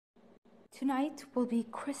Tonight will be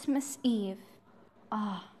Christmas Eve.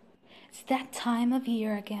 Ah, it's that time of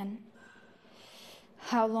year again.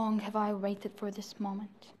 How long have I waited for this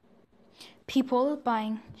moment? People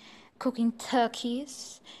cooking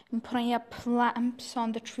turkeys and putting up lamps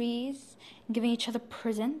on the trees and giving each other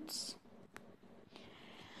presents.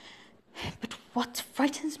 But what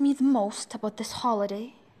frightens me the most about this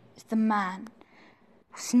holiday is the man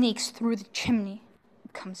who sneaks through the chimney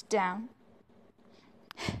and comes down.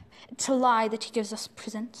 It's a lie that he gives us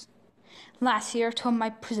presents. Last year I told him my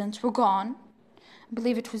presents were gone. I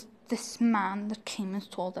believe it was this man that came and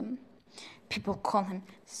stole them. People call him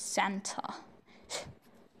Santa.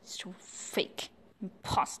 So fake.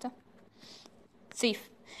 Imposter. Thief.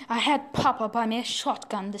 I had Papa buy me a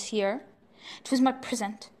shotgun this year. It was my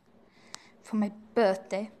present. For my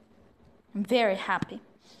birthday. I'm very happy.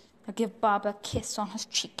 I give Bob a kiss on his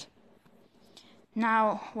cheek.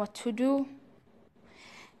 Now, what to do?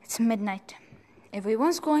 It's midnight.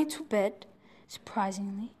 Everyone's going to bed,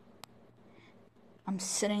 surprisingly. I'm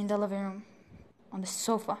sitting in the living room, on the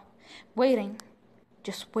sofa,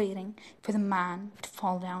 just waiting for the man to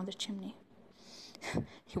fall down the chimney.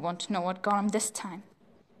 He won't know what got him this time.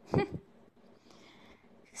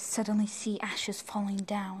 Suddenly see ashes falling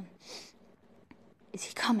down. Is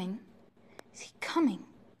he coming? Is he coming?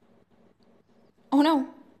 Oh no!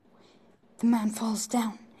 The man falls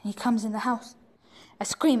down and he comes in the house. I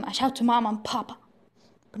scream, I shout to Mama and Papa,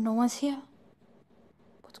 but no one's here.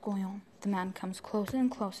 What's going on? The man comes closer and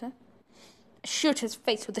closer. I shoot his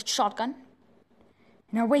face with a shotgun,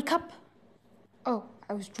 and I wake up. Oh,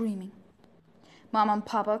 I was dreaming. Mama and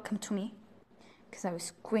Papa come to me, because I was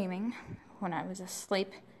screaming when I was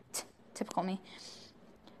asleep. Typical me.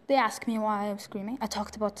 They asked me why I was screaming. I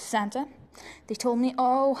talked about Santa. They told me,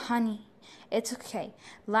 oh, honey, it's okay.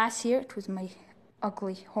 Last year, it was my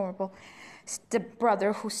ugly, horrible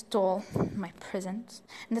stepbrother who stole my presents,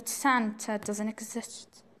 and that Santa doesn't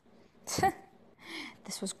exist.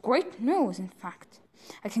 This was great news, in fact.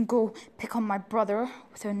 I can go pick on my brother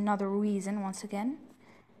with another reason once again.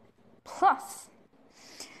 Plus,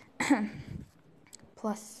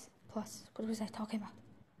 what was I talking about?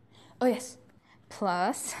 Oh yes,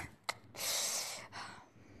 plus,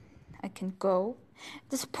 I can go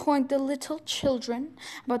disappoint the little children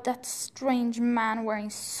about that strange man wearing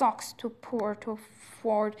socks too poor to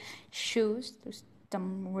afford shoes, those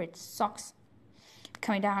dumb red socks,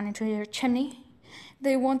 coming down into their chimney.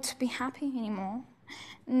 They won't be happy anymore.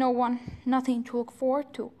 Nothing to look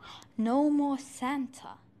forward to. No more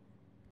Santa.